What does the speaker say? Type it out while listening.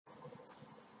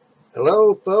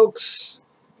Hello, folks.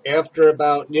 After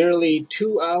about nearly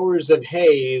 2 hours of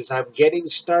haze, I'm getting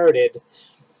started,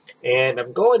 and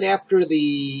I'm going after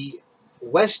the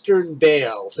Western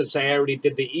Veil since I already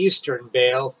did the Eastern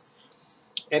Veil.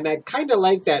 And I kind of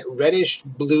like that reddish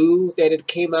blue that it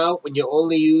came out when you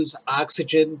only use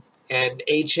oxygen and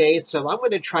HA, so I'm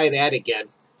going to try that again.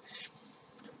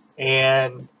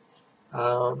 And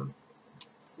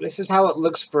this is how it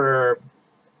looks for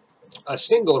a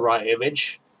single raw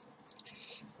image.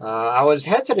 I was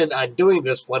hesitant on doing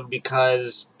this one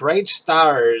because bright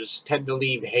stars tend to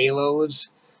leave halos,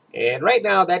 and right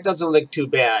now that doesn't look too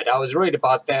bad. I was worried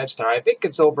about that star. I think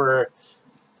it's about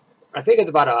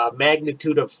a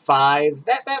magnitude of 5.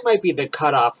 That might be the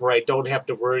cutoff where I don't have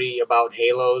to worry about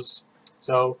halos.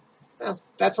 So, well,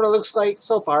 that's what it looks like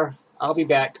so far. I'll be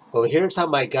back. Well, here's how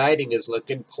my guiding is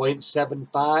looking: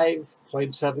 0.75,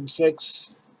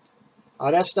 0.76.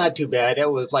 Oh, that's not too bad.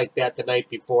 It was like that the night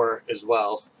before as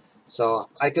well. So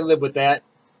I can live with that.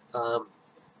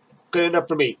 Good enough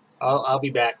for me. I'll be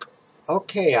back.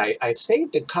 Okay, I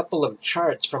saved a couple of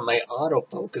charts from my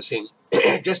auto-focusing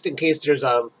just in case there's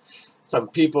some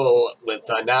people with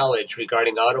knowledge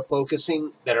regarding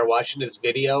auto-focusing that are watching this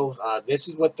video. This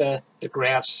is what the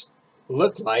graphs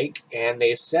look like, and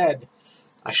they said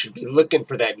I should be looking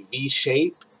for that V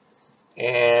shape,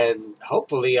 and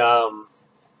hopefully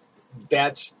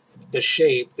that's the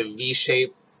shape, the V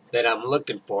shape that I'm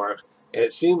looking for. And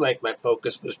it seemed like my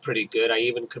focus was pretty good. I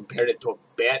even compared it to a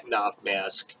batten-off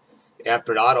mask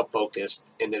after it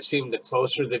autofocused, and it seemed the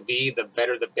closer the V, the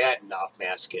better the batten-off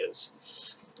mask is.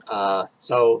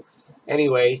 So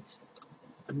anyway,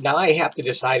 now I have to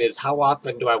decide is how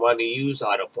often do I want to use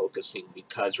autofocusing,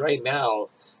 because right now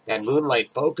that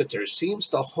MoonLite Focuser seems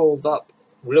to hold up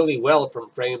really well from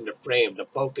frame to frame. The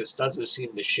focus doesn't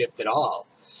seem to shift at all.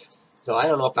 So I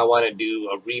don't know if I want to do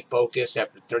a refocus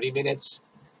after 30 minutes,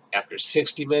 after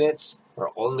 60 minutes,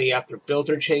 or only after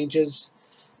filter changes.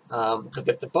 Because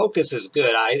if the focus is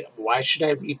good, why should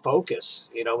I refocus?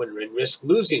 You know, and risk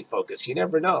losing focus. You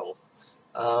never know.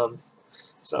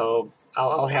 So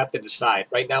I'll have to decide.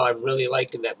 Right now, I'm really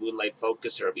liking that MoonLite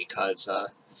Focuser because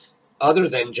other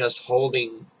than just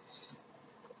holding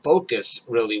focus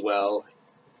really well,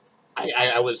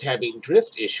 I was having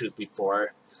drift issues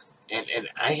before. And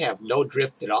I have no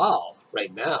drift at all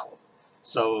right now.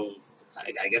 So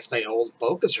I guess my old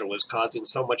focuser was causing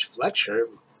so much flexure,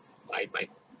 my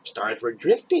stars were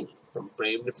drifting from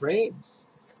frame to frame.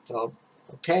 So,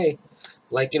 okay,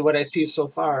 liking what I see so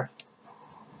far.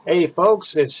 Hey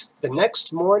folks, it's the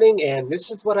next morning, and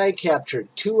this is what I captured.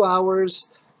 2 hours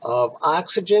of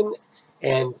oxygen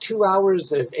and 2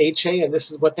 hours of HA, and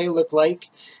this is what they look like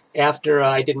after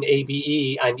I did an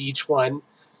ABE on each one.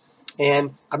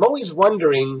 And I'm always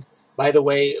wondering, by the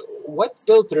way, what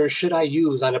filter should I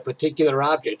use on a particular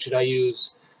object? Should I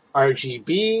use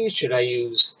RGB? Should I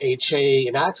use HA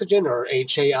and oxygen, or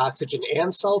HA, oxygen,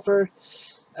 and sulfur?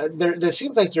 There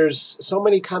seems like there's so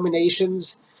many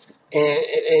combinations,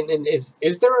 and is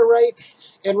there a right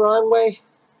and wrong way?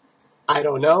 I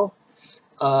don't know.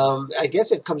 I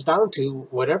guess it comes down to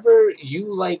whatever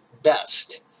you like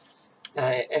best.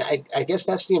 I guess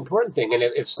that's the important thing. And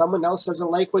if someone else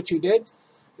doesn't like what you did,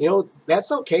 you know,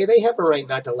 that's okay. They have a right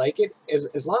not to like it,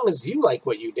 as long as you like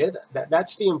what you did.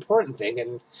 That's the important thing,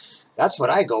 and that's what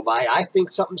I go by. I think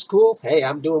something's cool. Hey,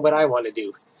 I'm doing what I want to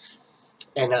do.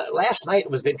 And last night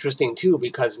was interesting, too,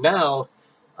 because now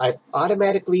I've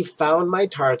automatically found my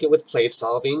target with plate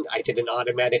solving. I did an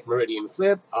automatic meridian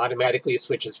flip, automatically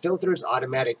switches filters,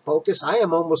 automatic focus. I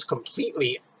am almost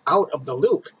completely out of the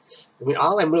loop. I mean,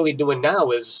 all I'm really doing now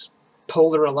is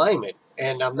polar alignment,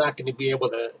 and I'm not going to be able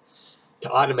to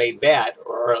automate that,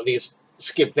 or at least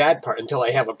skip that part until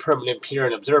I have a permanent pier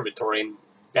and observatory, and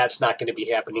that's not going to be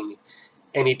happening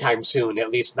anytime soon, at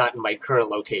least not in my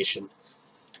current location.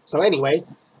 So anyway,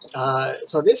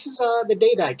 so this is the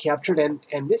data I captured,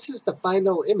 and this is the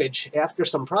final image after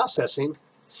some processing.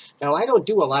 Now, I don't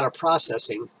do a lot of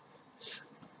processing,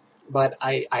 but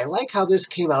I like how this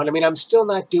came out. I mean, I'm still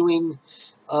not doing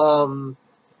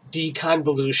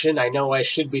deconvolution. I know I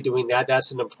should be doing that.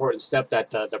 That's an important step that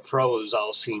the pros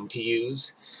all seem to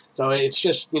use. So it's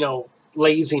just, you know,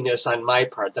 laziness on my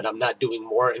part that I'm not doing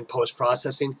more in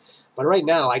post-processing. But right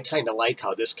now, I kind of like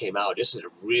how this came out. This is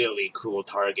a really cool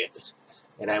target.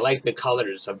 And I like the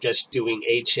colors of just doing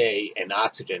HA and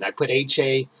oxygen. I put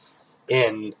HA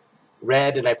in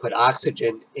red, and I put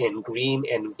oxygen in green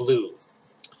and blue.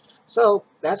 So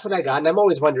that's what I got. And I'm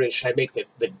always wondering, should I make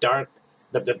the dark,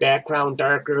 the background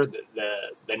darker,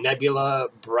 the nebula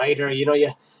brighter? You know,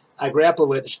 I grapple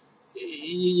with,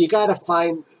 you got to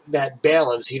find that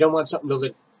balance. You don't want something to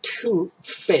look too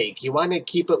fake. You want to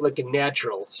keep it looking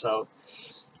natural. So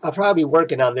I'll probably be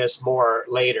working on this more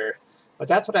later. But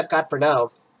that's what I've got for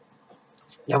now.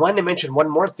 Now, I wanted to mention one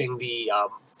more thing. The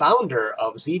founder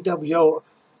of ZWO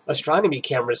astronomy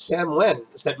cameras, Sam Wen,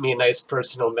 sent me a nice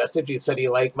personal message. He said he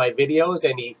liked my videos,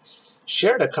 and he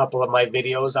shared a couple of my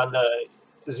videos on the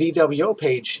ZWO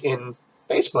page in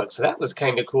Facebook. So that was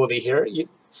kind of cool to hear. You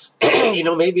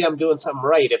know, maybe I'm doing something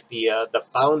right if the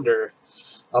founder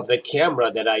of the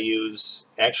camera that I use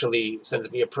actually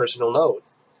sends me a personal note.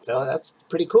 So that's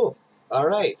pretty cool. All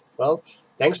right. Well,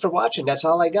 thanks for watching. That's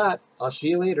all I got. I'll see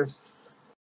you later.